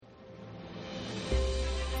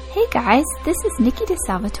Hey guys, this is Nikki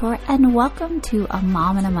DeSalvatore and welcome to A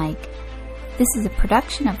Mom and a Mic. This is a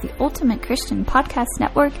production of the Ultimate Christian Podcast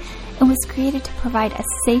Network and was created to provide a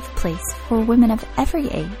safe place for women of every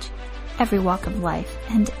age, every walk of life,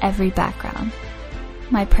 and every background.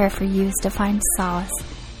 My prayer for you is to find solace,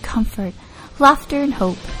 comfort, laughter, and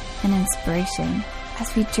hope, and inspiration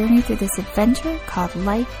as we journey through this adventure called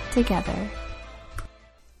life together.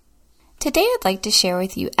 Today I'd like to share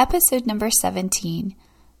with you episode number 17,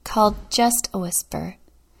 called Just a Whisper.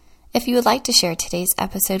 If you would like to share today's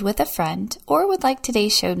episode with a friend or would like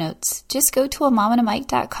today's show notes, just go to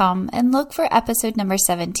amomandamic.com and look for episode number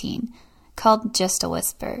 17, called Just a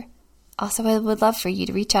Whisper. Also, I would love for you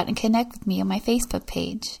to reach out and connect with me on my Facebook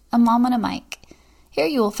page, A Mom and a Mic. Here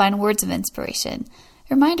you will find words of inspiration,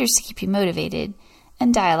 reminders to keep you motivated,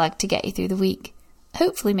 and dialogue to get you through the week,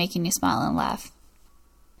 hopefully making you smile and laugh.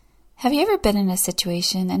 Have you ever been in a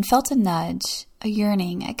situation and felt a nudge, a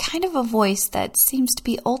yearning, a kind of a voice that seems to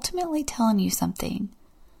be ultimately telling you something?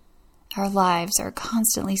 Our lives are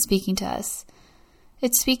constantly speaking to us.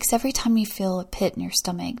 It speaks every time you feel a pit in your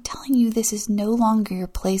stomach, telling you this is no longer your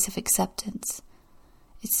place of acceptance.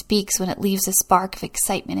 It speaks when it leaves a spark of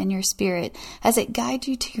excitement in your spirit as it guides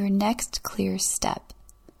you to your next clear step.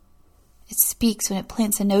 It speaks when it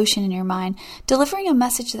plants a notion in your mind, delivering a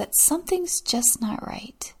message that something's just not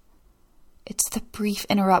right. It's the brief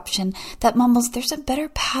interruption that mumbles there's a better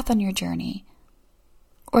path on your journey,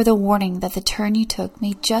 or the warning that the turn you took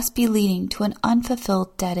may just be leading to an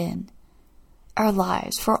unfulfilled dead end. Our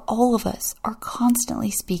lives, for all of us, are constantly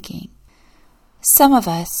speaking. Some of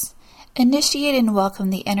us initiate and welcome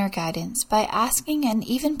the inner guidance by asking and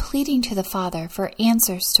even pleading to the Father for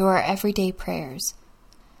answers to our everyday prayers.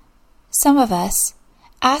 Some of us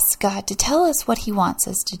ask God to tell us what He wants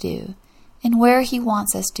us to do and where He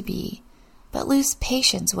wants us to be, but lose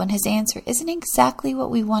patience when His answer isn't exactly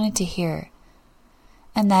what we wanted to hear.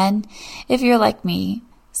 And then, if you're like me,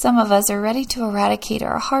 some of us are ready to eradicate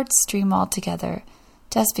our heart stream altogether,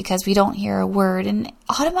 just because we don't hear a word and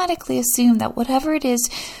automatically assume that whatever it is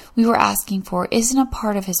we were asking for isn't a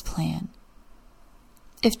part of His plan.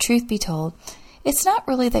 If truth be told, it's not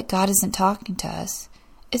really that God isn't talking to us,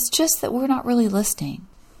 it's just that we're not really listening.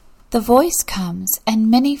 The voice comes in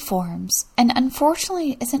many forms and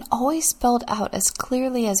unfortunately isn't always spelled out as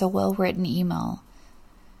clearly as a well-written email.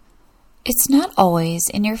 It's not always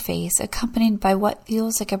in your face, accompanied by what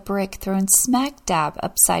feels like a brick thrown smack dab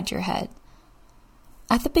upside your head.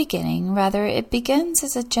 At the beginning, rather, it begins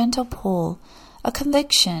as a gentle pull, a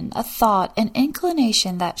conviction, a thought, an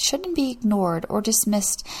inclination that shouldn't be ignored or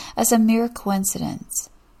dismissed as a mere coincidence.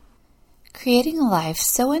 Creating a life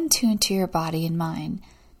so in tune to your body and mind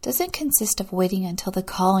doesn't consist of waiting until the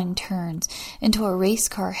calling turns into a race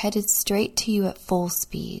car headed straight to you at full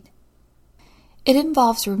speed. It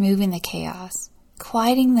involves removing the chaos,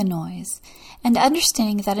 quieting the noise, and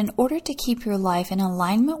understanding that in order to keep your life in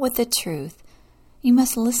alignment with the truth, you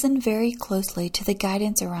must listen very closely to the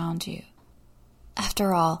guidance around you.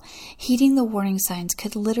 After all, heeding the warning signs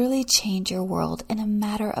could literally change your world in a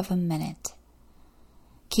matter of a minute.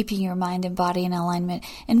 Keeping your mind and body in alignment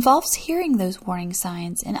involves hearing those warning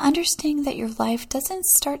signs and understanding that your life doesn't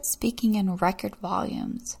start speaking in record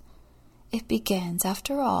volumes. It begins,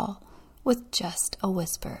 after all, with just a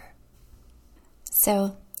whisper.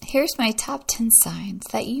 So, here's my top 10 signs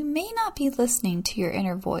that you may not be listening to your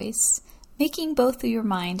inner voice, making both your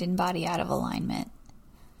mind and body out of alignment.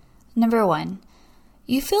 Number 1,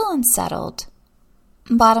 you feel unsettled.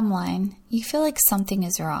 Bottom line, you feel like something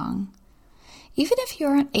is wrong. Even if you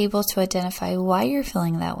aren't able to identify why you're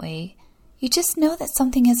feeling that way, you just know that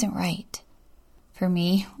something isn't right. For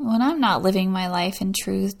me, when I'm not living my life in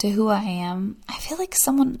truth to who I am, I feel like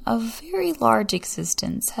someone of very large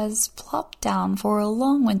existence has plopped down for a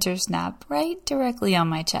long winter's nap right directly on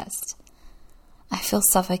my chest. I feel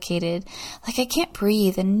suffocated, like I can't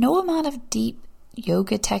breathe, and no amount of deep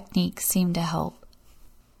yoga techniques seem to help.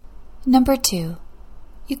 Number 2,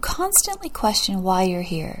 you constantly question why you're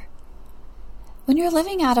here. When you're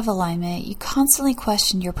living out of alignment, you constantly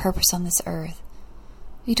question your purpose on this earth.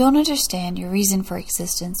 You don't understand your reason for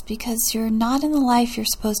existence because you're not in the life you're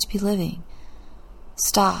supposed to be living.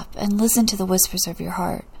 Stop and listen to the whispers of your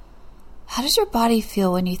heart. How does your body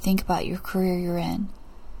feel when you think about your career you're in?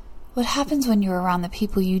 What happens when you're around the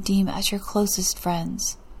people you deem as your closest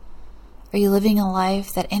friends? Are you living a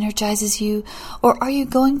life that energizes you, or are you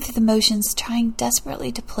going through the motions trying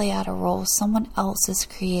desperately to play out a role someone else has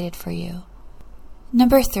created for you?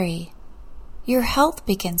 Number 3, your health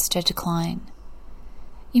begins to decline.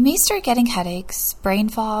 You may start getting headaches, brain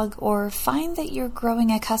fog, or find that you're growing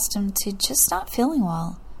accustomed to just not feeling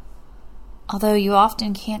well. Although you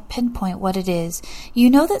often can't pinpoint what it is, you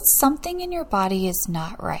know that something in your body is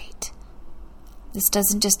not right. This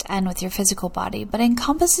doesn't just end with your physical body, but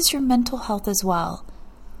encompasses your mental health as well.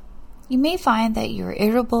 You may find that you're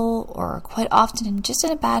irritable or quite often just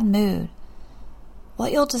in a bad mood.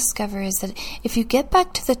 What you'll discover is that if you get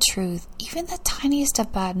back to the truth, even the tiniest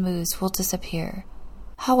of bad moods will disappear.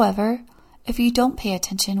 However, if you don't pay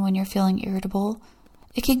attention when you're feeling irritable,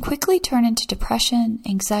 it can quickly turn into depression,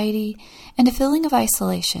 anxiety, and a feeling of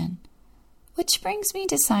isolation. Which brings me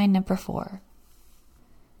to sign number 4.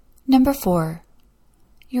 Number 4,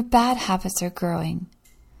 your bad habits are growing.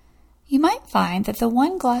 You might find that the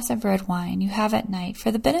one glass of red wine you have at night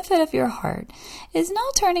for the benefit of your heart is now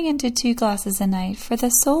turning into 2 glasses a night for the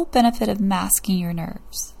sole benefit of masking your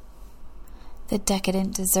nerves. The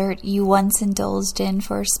decadent dessert you once indulged in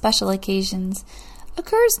for special occasions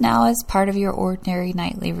occurs now as part of your ordinary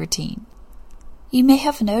nightly routine. You may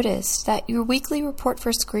have noticed that your weekly report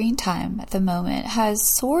for screen time at the moment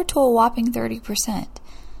has soared to a whopping 30%,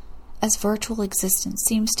 as virtual existence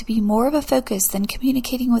seems to be more of a focus than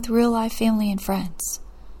communicating with real-life family and friends.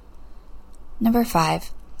 Number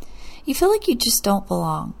 5, you feel like you just don't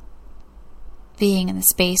belong. Being in the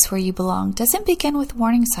space where you belong doesn't begin with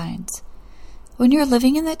warning signs. When you're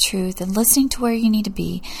living in the truth and listening to where you need to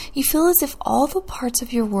be, you feel as if all the parts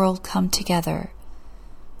of your world come together.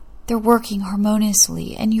 They're working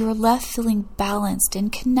harmoniously, and you are left feeling balanced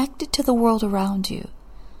and connected to the world around you.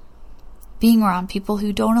 Being around people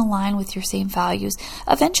who don't align with your same values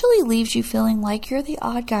eventually leaves you feeling like you're the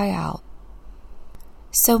odd guy out.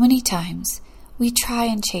 So many times, we try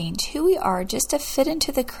and change who we are just to fit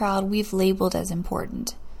into the crowd we've labeled as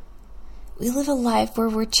important. We live a life where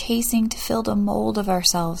we're chasing to fill the mold of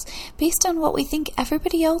ourselves based on what we think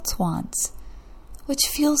everybody else wants, which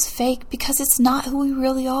feels fake because it's not who we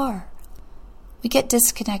really are. We get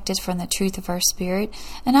disconnected from the truth of our spirit,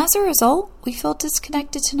 and as a result, we feel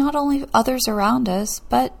disconnected to not only others around us,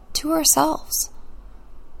 but to ourselves.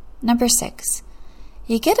 Number 6,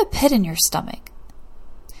 you get a pit in your stomach.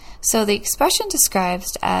 So the expression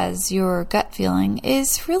described as your gut feeling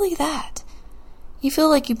is really that. You feel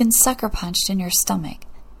like you've been sucker punched in your stomach.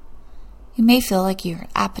 You may feel like your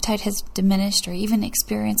appetite has diminished or even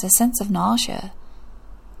experience a sense of nausea.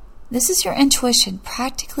 This is your intuition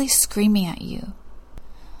practically screaming at you.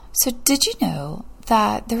 So did you know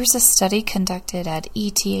that there was a study conducted at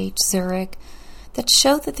ETH Zurich that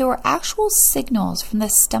showed that there were actual signals from the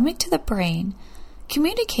stomach to the brain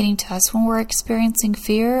communicating to us when we're experiencing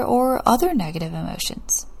fear or other negative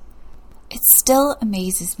emotions? It still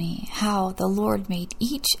amazes me how the Lord made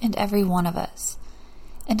each and every one of us.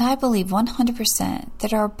 And I believe 100%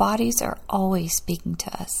 that our bodies are always speaking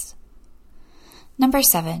to us. Number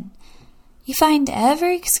 7, you find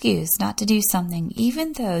every excuse not to do something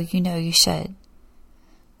even though you know you should.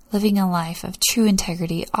 Living a life of true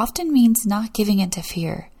integrity often means not giving in to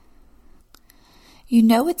fear. You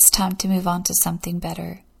know it's time to move on to something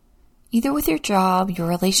better, either with your job, your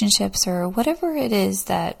relationships, or whatever it is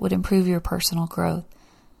that would improve your personal growth.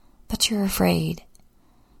 But you're afraid.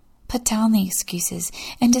 Put down the excuses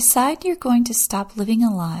and decide you're going to stop living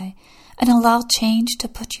a lie and allow change to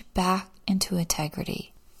put you back into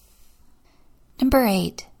integrity. Number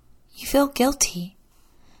 8, you feel guilty.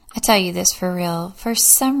 I tell you this for real, for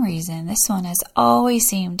some reason this one has always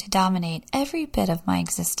seemed to dominate every bit of my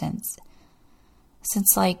existence.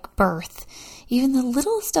 Since like birth, even the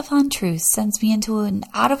littlest of untruths sends me into an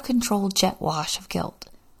out-of-control jet wash of guilt.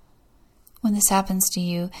 When this happens to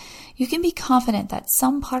you, you can be confident that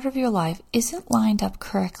some part of your life isn't lined up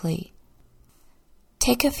correctly.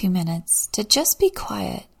 Take a few minutes to just be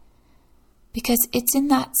quiet, because it's in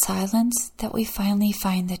that silence that we finally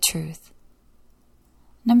find the truth.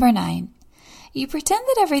 Number 9, you pretend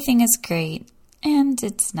that everything is great, and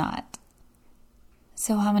it's not.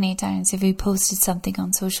 So how many times have you posted something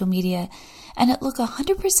on social media and it looked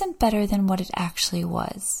 100% better than what it actually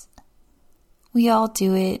was? We all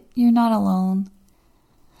do it. You're not alone.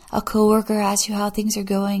 A coworker asks you how things are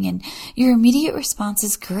going and your immediate response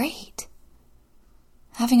is great.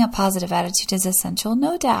 Having a positive attitude is essential,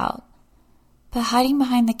 no doubt. But hiding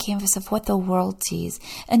behind the canvas of what the world sees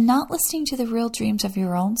and not listening to the real dreams of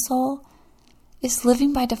your own soul is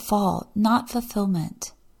living by default, not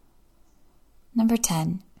fulfillment. Number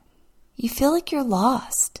 10, you feel like you're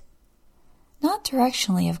lost. Not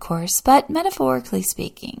directionally, of course, but metaphorically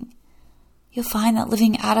speaking. You'll find that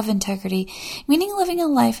living out of integrity, meaning living a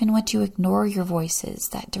life in which you ignore your voices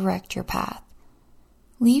that direct your path,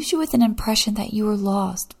 leaves you with an impression that you are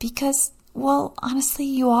lost because, well, honestly,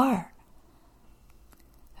 you are.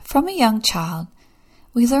 From a young child,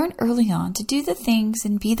 We learn early on to do the things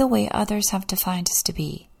and be the way others have defined us to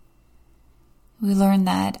be. We learn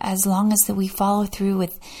that as long as we follow through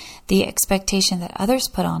with the expectation that others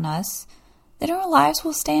put on us, then our lives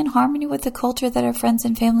will stay in harmony with the culture that our friends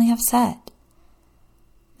and family have set.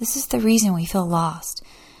 This is the reason we feel lost,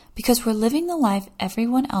 because we're living the life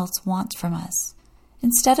everyone else wants from us,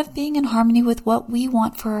 instead of being in harmony with what we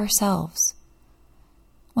want for ourselves.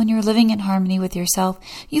 When you're living in harmony with yourself,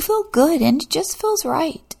 you feel good and it just feels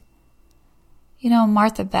right.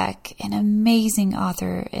 Martha Beck, an amazing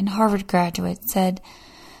author and Harvard graduate, said,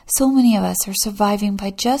 "So many of us are surviving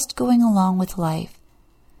by just going along with life,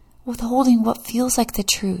 withholding what feels like the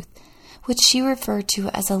truth, which she referred to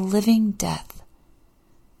as a living death."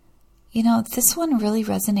 This one really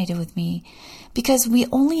resonated with me because we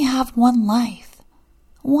only have one life.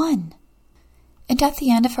 One. And at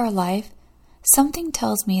the end of our life, something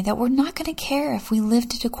tells me that we're not going to care if we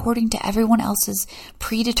lived it according to everyone else's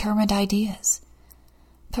predetermined ideas,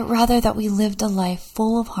 but rather that we lived a life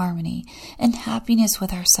full of harmony and happiness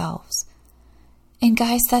with ourselves. And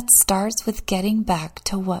guys, that starts with getting back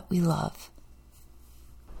to what we love.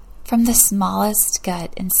 From the smallest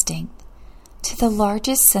gut instinct to the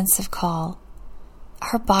largest sense of call,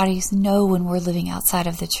 our bodies know when we're living outside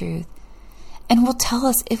of the truth and will tell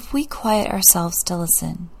us if we quiet ourselves to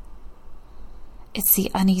listen. It's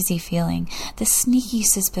the uneasy feeling, the sneaky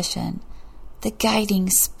suspicion, the guiding,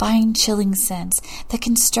 spine-chilling sense that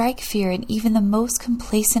can strike fear in even the most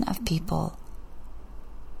complacent of people.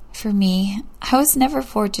 For me, I was never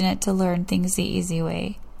fortunate to learn things the easy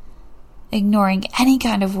way. Ignoring any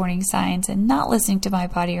kind of warning signs and not listening to my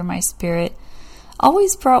body or my spirit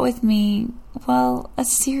always brought with me, a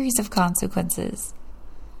series of consequences.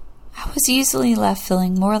 I was usually left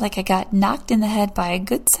feeling more like I got knocked in the head by a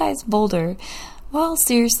good-sized boulder, while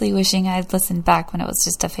seriously wishing I'd listened back when it was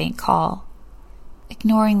just a faint call.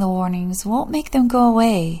 Ignoring the warnings won't make them go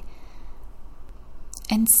away.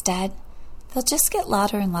 Instead, they'll just get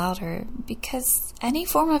louder and louder, because any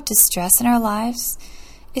form of distress in our lives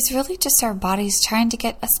is really just our bodies trying to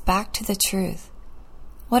get us back to the truth.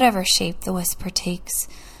 Whatever shape the whisper takes,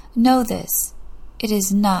 know this: it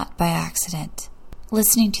is not by accident.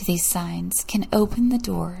 Listening to these signs can open the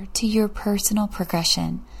door to your personal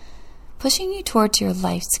progression, pushing you towards your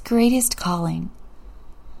life's greatest calling.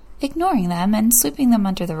 Ignoring them and sweeping them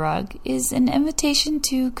under the rug is an invitation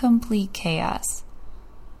to complete chaos.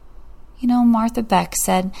 Martha Beck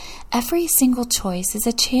said, "Every single choice is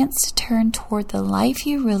a chance to turn toward the life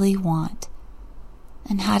you really want."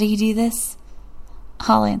 And how do you do this?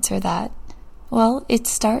 I'll answer that. It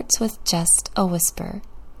starts with just a whisper.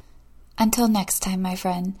 Until next time, my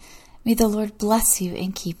friend, may the Lord bless you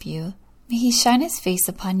and keep you. May He shine His face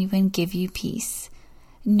upon you and give you peace.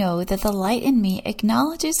 Know that the light in me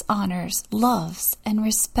acknowledges, honors, loves, and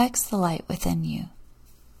respects the light within you.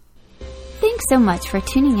 Thanks so much for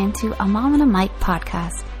tuning into a Mom and a Mic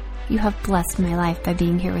podcast. You have blessed my life by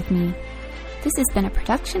being here with me. This has been a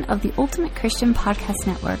production of the Ultimate Christian Podcast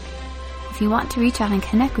Network. If you want to reach out and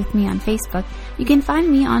connect with me on Facebook, you can find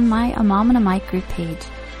me on my A Mom and a Mic group page,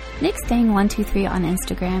 NickStang123 on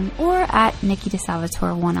Instagram, or at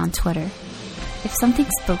NikkiDeSalvatore1 on Twitter. If something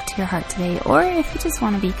spoke to your heart today, or if you just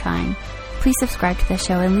want to be kind, please subscribe to the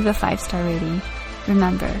show and leave a 5-star rating.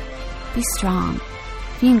 Remember, be strong,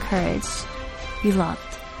 be encouraged, be loved.